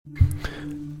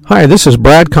Hi, this is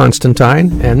Brad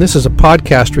Constantine, and this is a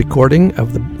podcast recording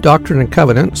of the Doctrine and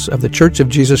Covenants of the Church of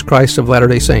Jesus Christ of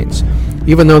Latter-day Saints.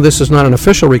 Even though this is not an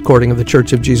official recording of the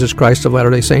Church of Jesus Christ of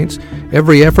Latter-day Saints,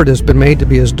 every effort has been made to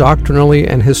be as doctrinally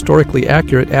and historically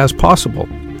accurate as possible.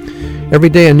 Every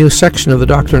day a new section of the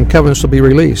Doctrine and Covenants will be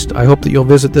released. I hope that you'll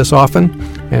visit this often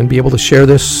and be able to share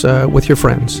this with your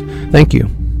friends. Thank you.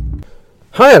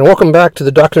 Hi, and welcome back to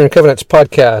the Doctrine and Covenants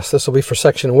podcast. This will be for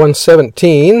section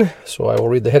 117, so I will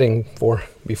read the heading for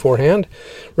beforehand.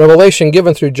 Revelation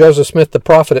given through Joseph Smith the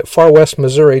prophet at Far West,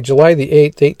 Missouri, July the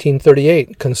 8th,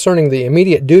 1838, concerning the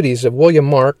immediate duties of William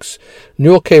Marks,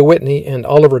 Newell K. Whitney, and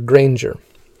Oliver Granger.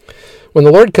 When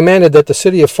the Lord commanded that the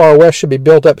city of Far West should be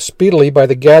built up speedily by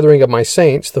the gathering of my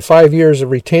saints, the 5 years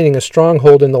of retaining a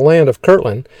stronghold in the land of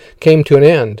Kirtland came to an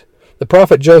end. The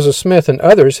prophet Joseph Smith and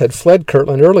others had fled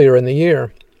Kirtland earlier in the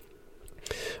year.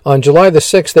 On July the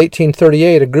 6th,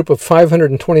 1838, a group of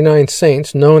 529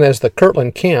 saints, known as the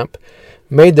Kirtland Camp,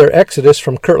 made their exodus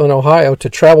from Kirtland, Ohio,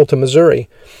 to travel to Missouri.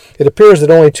 It appears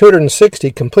that only 260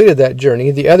 completed that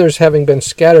journey, the others having been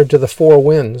scattered to the four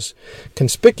winds.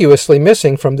 Conspicuously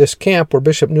missing from this camp were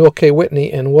Bishop Newell K.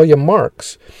 Whitney and William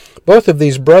Marks. Both of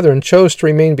these brethren chose to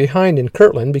remain behind in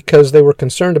Kirtland because they were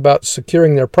concerned about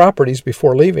securing their properties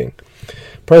before leaving.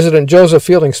 President Joseph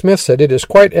Fielding Smith said, "It is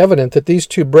quite evident that these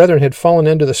two brethren had fallen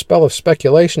into the spell of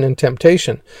speculation and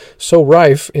temptation, so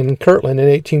rife in Kirtland in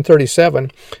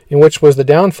 1837, in which was the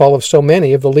downfall of so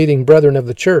many of the leading brethren of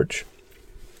the church."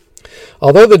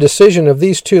 Although the decision of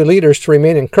these two leaders to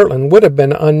remain in Kirtland would have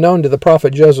been unknown to the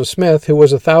prophet Joseph Smith, who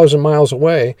was 1,000 miles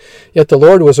away, yet the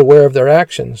Lord was aware of their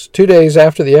actions. 2 days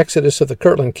after the exodus of the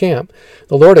Kirtland camp,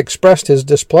 the Lord expressed his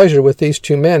displeasure with these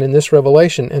two men in this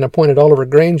revelation and appointed Oliver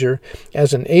Granger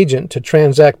as an agent to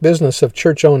transact business of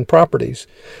church-owned properties.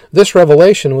 This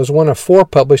revelation was one of 4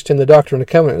 published in the Doctrine and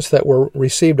Covenants that were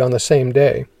received on the same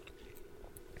day.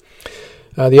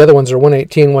 The other ones are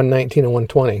 118, 119, and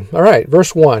 120. All right,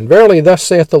 verse 1. Verily, thus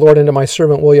saith the Lord unto my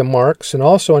servant William Marks, and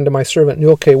also unto my servant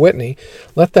Newell K. Whitney,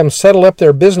 let them settle up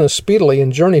their business speedily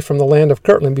and journey from the land of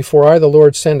Kirtland before I, the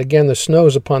Lord, send again the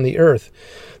snows upon the earth.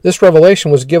 This revelation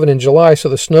was given in July, so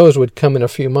the snows would come in a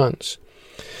few months.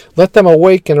 Let them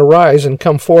awake and arise and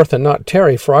come forth and not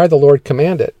tarry, for I, the Lord,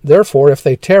 command it. Therefore, if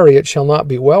they tarry, it shall not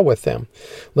be well with them.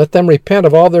 Let them repent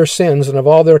of all their sins and of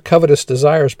all their covetous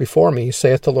desires before me,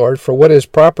 saith the Lord, for what is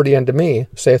property unto me,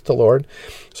 saith the Lord.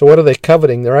 So what are they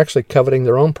coveting? They're actually coveting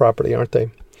their own property, aren't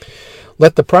they?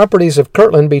 Let the properties of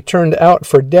Kirtland be turned out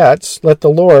for debts. Let the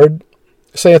Lord,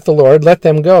 saith the Lord, let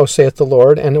them go, saith the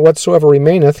Lord, and whatsoever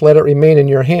remaineth, let it remain in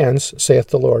your hands, saith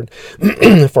the Lord.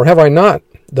 For have I not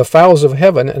the fowls of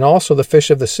heaven, and also the fish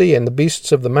of the sea, and the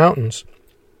beasts of the mountains?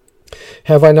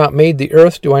 Have I not made the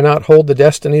earth? Do I not hold the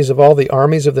destinies of all the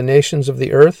armies of the nations of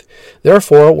the earth?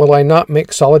 Therefore will I not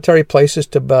make solitary places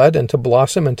to bud, and to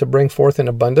blossom, and to bring forth in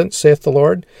abundance, saith the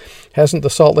Lord? Hasn't the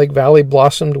Salt Lake Valley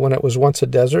blossomed when it was once a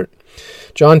desert?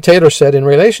 John Taylor said, in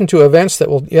relation to events that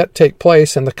will yet take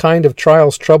place and the kind of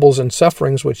trials, troubles, and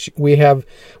sufferings which we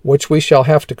shall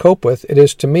have to cope with, it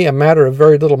is to me a matter of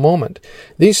very little moment.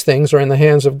 These things are in the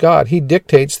hands of God. He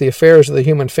dictates the affairs of the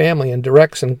human family and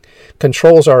directs and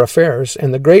controls our affairs,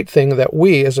 and the great thing that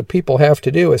we as a people have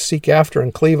to do is seek after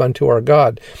and cleave unto our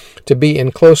God, to be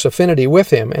in close affinity with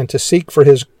him, and to seek for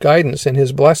his guidance and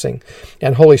his blessing,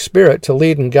 and Holy Spirit to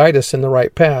lead and guide us in the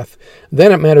right path.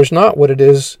 Then it matters not what it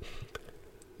is,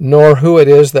 nor who it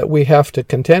is that we have to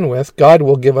contend with. God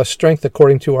will give us strength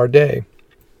according to our day.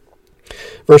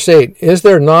 Verse 8, is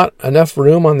there not enough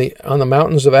room on the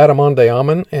mountains of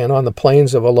Adam-on-Diamon and on the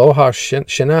plains of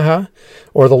Aloha-Shinahah,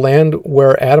 or the land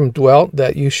where Adam dwelt,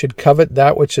 that you should covet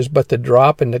that which is but the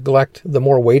drop and neglect the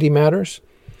more weighty matters?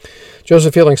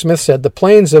 Joseph Fielding Smith said, the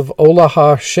plains of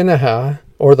Aloha-Shinahah,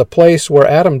 or the place where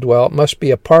Adam dwelt, must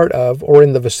be a part of or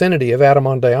in the vicinity of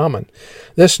Adam-on-Diamon.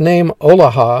 This name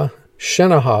Aloha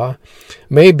Shinahah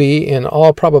may be, in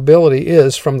all probability,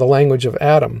 is from the language of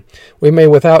Adam. We may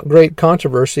without great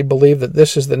controversy believe that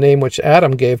this is the name which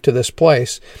Adam gave to this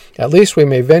place. At least we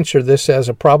may venture this as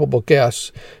a probable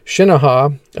guess.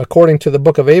 Shinahah, according to the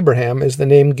book of Abraham, is the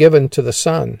name given to the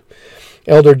son.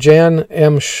 Elder Jan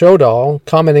M. Shodal,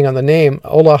 commenting on the name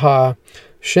Aloha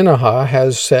Shinahah,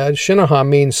 has said, Shinahah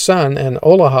means sun, and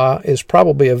Aloha is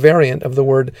probably a variant of the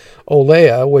word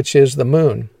Olea, which is the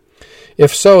moon.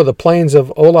 If so, the plains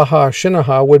of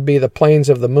Aloha-Shinahah would be the plains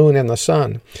of the moon and the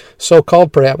sun, so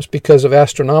called perhaps because of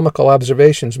astronomical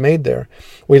observations made there.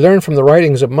 We learn from the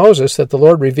writings of Moses that the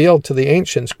Lord revealed to the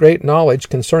ancients great knowledge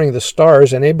concerning the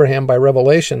stars, and Abraham by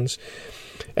revelations,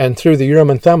 and through the Urim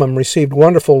and Thummim received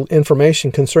wonderful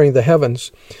information concerning the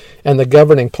heavens and the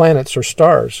governing planets or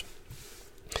stars.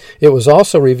 It was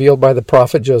also revealed by the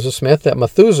prophet Joseph Smith that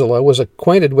Methuselah was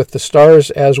acquainted with the stars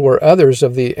as were others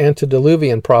of the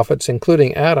antediluvian prophets,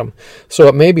 including Adam. So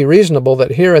it may be reasonable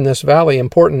that here in this valley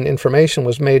important information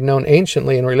was made known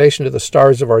anciently in relation to the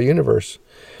stars of our universe.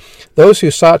 Those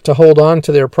who sought to hold on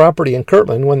to their property in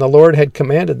Kirtland when the Lord had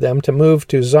commanded them to move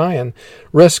to Zion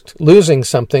risked losing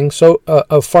something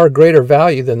of far greater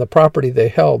value than the property they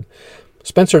held.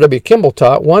 Spencer W. Kimball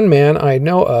taught, one man I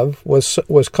know of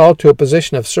was called to a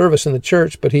position of service in the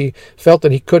church, but he felt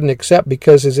that he couldn't accept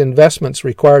because his investments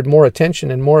required more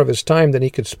attention and more of his time than he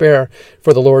could spare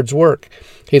for the Lord's work.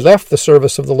 He left the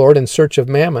service of the Lord in search of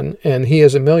mammon, and he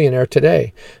is a millionaire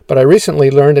today. But I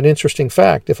recently learned an interesting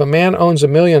fact. If a man owns $1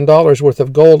 million worth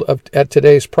of gold at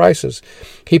today's prices,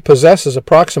 he possesses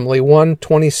approximately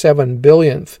 1/27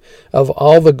 billionth of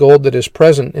all the gold that is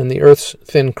present in the earth's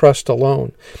thin crust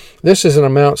alone. This is an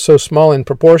amount so small in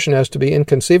proportion as to be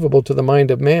inconceivable to the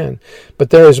mind of man. But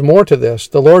there is more to this.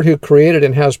 The Lord who created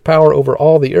and has power over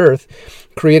all the earth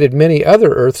created many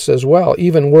other earths as well,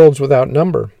 even worlds without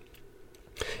number.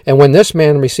 And when this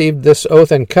man received this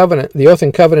oath and covenant, the oath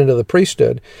and covenant of the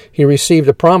priesthood, he received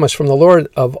a promise from the Lord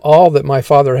of all that my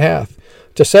Father hath.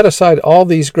 To set aside all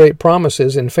these great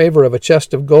promises in favor of a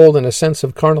chest of gold and a sense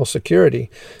of carnal security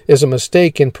is a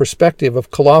mistake in perspective of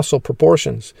colossal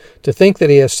proportions. To think that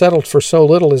he has settled for so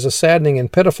little is a saddening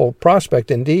and pitiful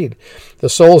prospect indeed. The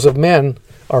souls of men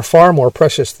are far more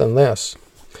precious than this.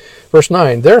 Verse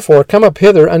 9, Therefore come up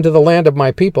hither unto the land of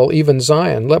my people, even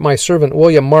Zion. Let my servant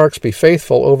William Marks be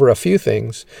faithful over a few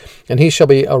things, and he shall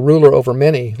be a ruler over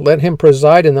many. Let him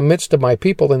preside in the midst of my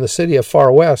people in the city of Far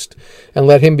West, and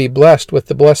let him be blessed with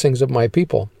the blessings of my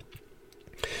people.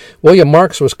 William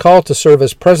Marks was called to serve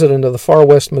as president of the Far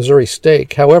West Missouri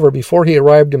Stake. However, before he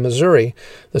arrived in Missouri,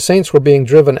 the Saints were being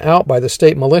driven out by the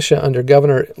state militia under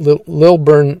Governor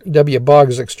Lilburn W.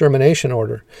 Boggs' extermination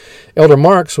order. Elder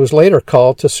Marks was later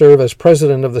called to serve as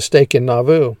president of the stake in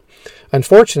Nauvoo.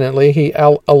 Unfortunately, he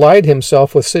allied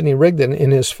himself with Sidney Rigdon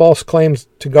in his false claims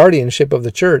to guardianship of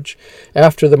the church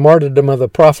after the martyrdom of the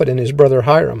prophet and his brother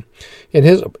Hiram.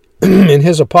 In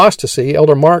his apostasy,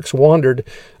 Elder Marks wandered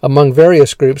among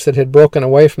various groups that had broken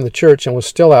away from the church and was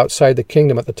still outside the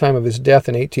kingdom at the time of his death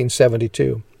in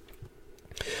 1872.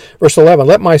 Verse 11,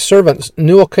 Let my servant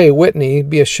Newell K. Whitney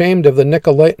be ashamed of the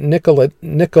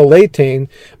Nicolaitan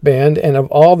band and of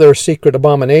all their secret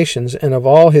abominations and of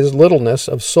all his littleness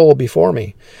of soul before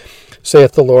me,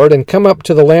 saith the Lord, and come up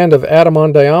to the land of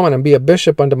Adam-on-Diamond and be a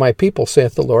bishop unto my people,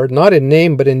 saith the Lord, not in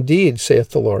name but in deed,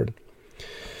 saith the Lord.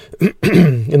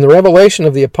 In the revelation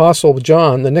of the Apostle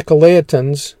John, the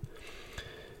Nicolaitans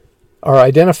are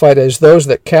identified as those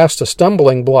that cast a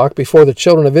stumbling block before the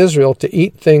children of Israel to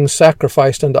eat things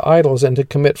sacrificed unto idols and to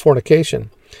commit fornication.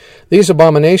 These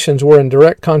abominations were in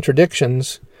direct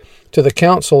contradictions to the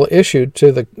counsel issued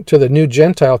to the new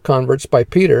Gentile converts by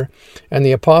Peter and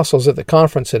the apostles at the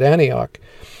conference at Antioch.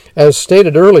 As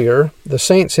stated earlier, the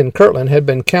saints in Kirtland had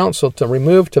been counseled to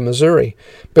remove to Missouri.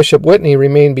 Bishop Whitney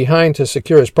remained behind to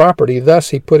secure his property. Thus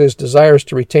he put his desires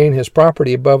to retain his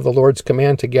property above the Lord's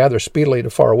command to gather speedily to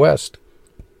Far West.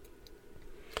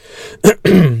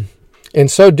 In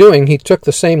so doing, he took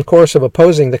the same course of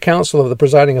opposing the counsel of the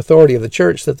presiding authority of the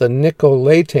church that the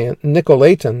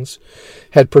Nicolaitans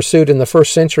had pursued in the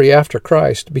first century after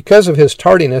Christ. Because of his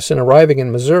tardiness in arriving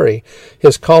in Missouri,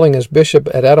 his calling as bishop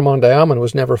at Adam-on-Diamond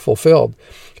was never fulfilled.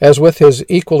 As with his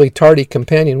equally tardy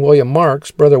companion William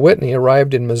Marks, Brother Whitney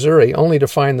arrived in Missouri only to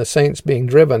find the saints being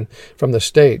driven from the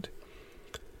state.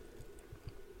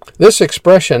 This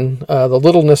expression, the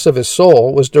littleness of his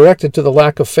soul, was directed to the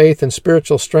lack of faith and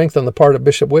spiritual strength on the part of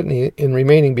Bishop Whitney in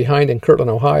remaining behind in Kirtland,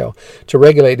 Ohio, to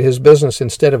regulate his business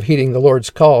instead of heeding the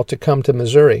Lord's call to come to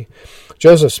Missouri.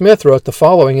 Joseph Smith wrote the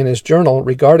following in his journal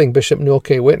regarding Bishop Newell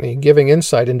K. Whitney, giving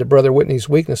insight into Brother Whitney's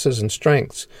weaknesses and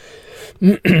strengths.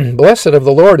 Blessed of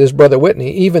the Lord is Brother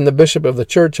Whitney, even the bishop of the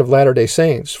Church of Latter-day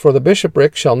Saints. For the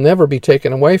bishopric shall never be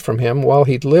taken away from him while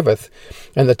he liveth.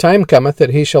 And the time cometh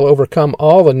that he shall overcome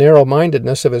all the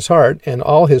narrow-mindedness of his heart, and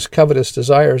all his covetous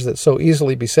desires that so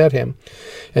easily beset him.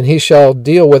 And he shall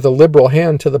deal with a liberal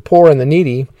hand to the poor and the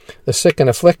needy, the sick and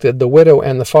afflicted, the widow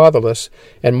and the fatherless.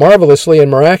 And marvelously and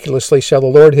miraculously shall the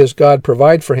Lord his God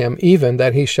provide for him, even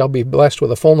that he shall be blessed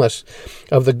with a fullness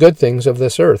of the good things of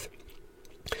this earth,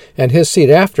 and his seed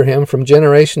after him from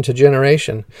generation to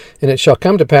generation. And it shall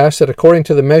come to pass that according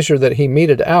to the measure that he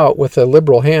meted out with a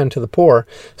liberal hand to the poor,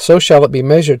 so shall it be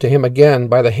measured to him again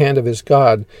by the hand of his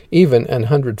God, even an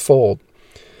hundredfold.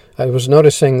 I was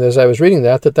noticing as I was reading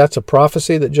that's a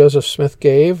prophecy that Joseph Smith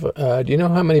gave. Do you know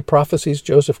how many prophecies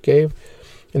Joseph gave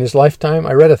in his lifetime?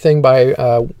 I read a thing by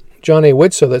John A.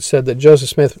 Widtsoe that said that Joseph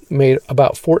Smith made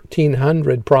about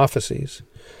 1,400 prophecies.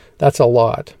 That's a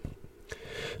lot.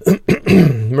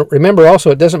 Remember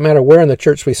also, it doesn't matter where in the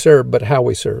church we serve, but how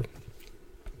we serve.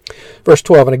 Verse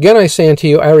 12, And again I say unto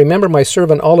you, I remember my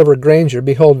servant Oliver Granger.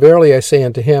 Behold, verily I say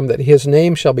unto him, that his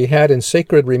name shall be had in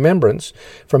sacred remembrance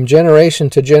from generation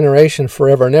to generation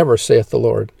forever and ever, saith the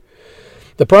Lord.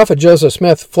 The prophet Joseph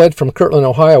Smith fled from Kirtland,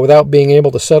 Ohio, without being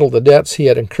able to settle the debts he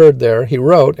had incurred there. He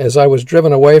wrote, As I was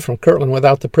driven away from Kirtland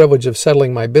without the privilege of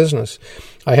settling my business,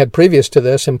 I had previous to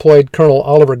this employed Colonel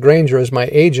Oliver Granger as my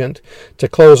agent to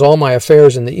close all my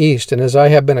affairs in the East, and as I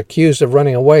have been accused of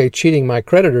running away, cheating my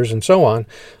creditors, and so on,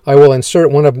 I will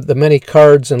insert one of the many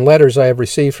cards and letters I have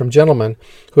received from gentlemen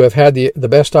who have had the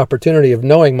best opportunity of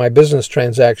knowing my business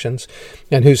transactions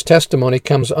and whose testimony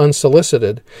comes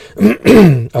unsolicited.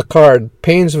 A card,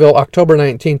 Painesville, October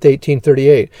 19th,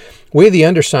 1838. We, the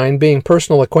undersigned, being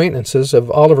personal acquaintances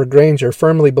of Oliver Granger,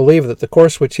 firmly believe that the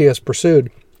course which he has pursued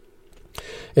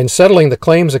in settling the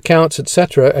claims, accounts,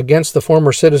 etc., against the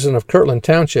former citizen of Kirtland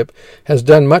Township, has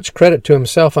done much credit to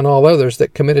himself and all others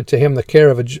that committed to him the care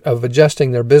of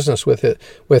adjusting their business with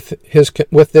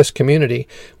this community,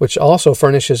 which also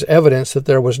furnishes evidence that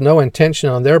there was no intention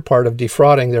on their part of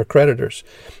defrauding their creditors.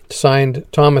 Signed,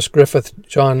 Thomas Griffith,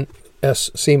 John S.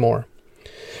 Seymour.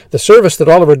 The service that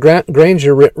Oliver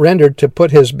Granger rendered to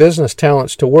put his business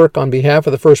talents to work on behalf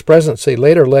of the First Presidency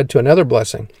later led to another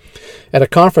blessing. At a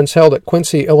conference held at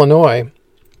Quincy, Illinois,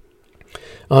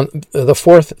 on the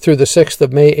 4th through the 6th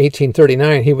of May,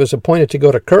 1839, he was appointed to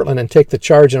go to Kirtland and take the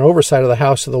charge and oversight of the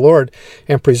house of the Lord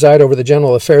and preside over the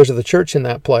general affairs of the church in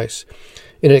that place.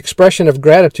 In an expression of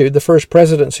gratitude, the First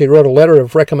Presidency wrote a letter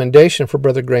of recommendation for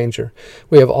Brother Granger.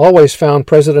 We have always found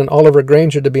President Oliver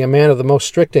Granger to be a man of the most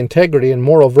strict integrity and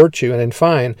moral virtue, and in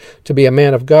fine, to be a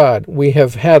man of God. We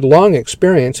have had long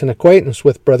experience and acquaintance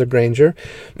with Brother Granger.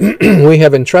 We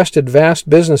have entrusted vast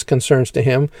business concerns to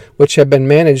him, which have been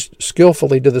managed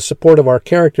skillfully to the support of our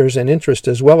characters and interest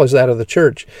as well as that of the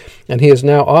church, and he is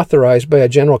now authorized by a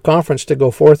general conference to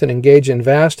go forth and engage in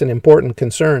vast and important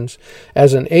concerns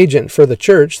as an agent for the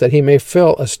church, that he may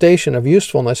fill a station of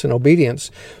usefulness and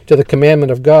obedience to the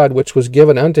commandment of God which was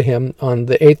given unto him on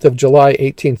the 8th of July,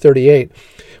 1838,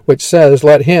 which says,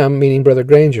 Let him, meaning Brother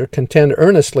Granger, contend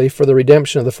earnestly for the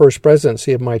redemption of the First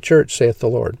Presidency of my church, saith the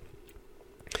Lord.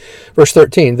 Verse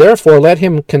 13, Therefore let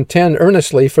him contend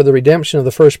earnestly for the redemption of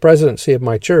the First Presidency of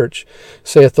my church,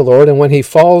 saith the Lord, and when he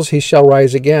falls he shall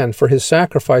rise again, for his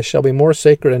sacrifice shall be more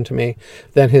sacred unto me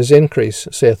than his increase,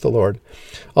 saith the Lord.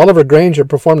 Oliver Granger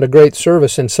performed a great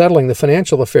service in settling the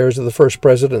financial affairs of the First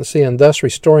Presidency and thus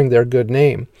restoring their good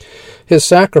name. His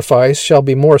sacrifice shall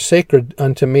be more sacred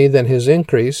unto me than his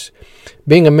increase.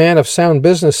 Being a man of sound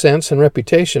business sense and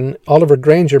reputation, Oliver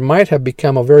Granger might have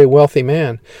become a very wealthy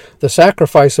man. The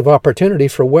sacrifice of opportunity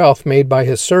for wealth made by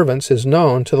his servants is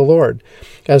known to the Lord.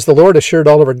 As the Lord assured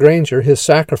Oliver Granger, his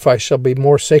sacrifice shall be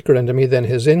more sacred unto me than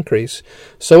his increase,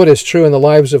 so it is true in the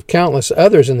lives of countless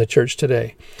others in the church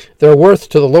today. Their worth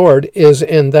to the Lord is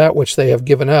in that which they have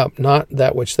given up, not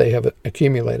that which they have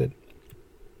accumulated.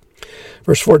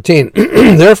 Verse 14,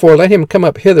 Therefore let him come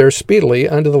up hither speedily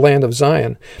unto the land of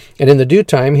Zion, and in the due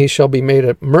time he shall be made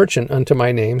a merchant unto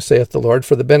my name, saith the Lord,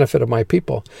 for the benefit of my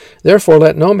people. Therefore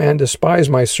let no man despise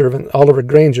my servant Oliver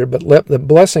Granger, but let the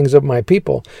blessings of my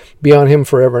people be on him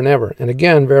forever and ever. And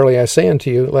again, verily I say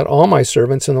unto you, let all my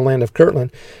servants in the land of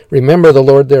Kirtland remember the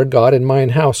Lord their God in mine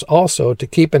house also, to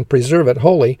keep and preserve it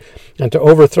holy, and to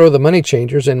overthrow the money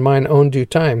changers in mine own due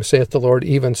time, saith the Lord,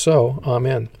 even so.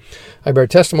 Amen. I bear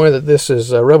testimony that this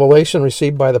is a revelation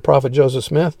received by the prophet Joseph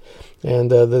Smith,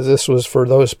 and this was for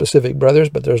those specific brothers,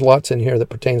 but there's lots in here that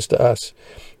pertains to us.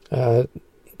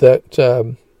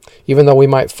 That even though we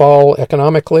might fall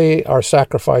economically, our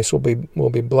sacrifice will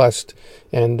be blessed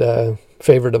and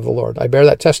favored of the Lord. I bear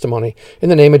that testimony in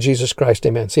the name of Jesus Christ.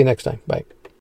 Amen. See you next time. Bye.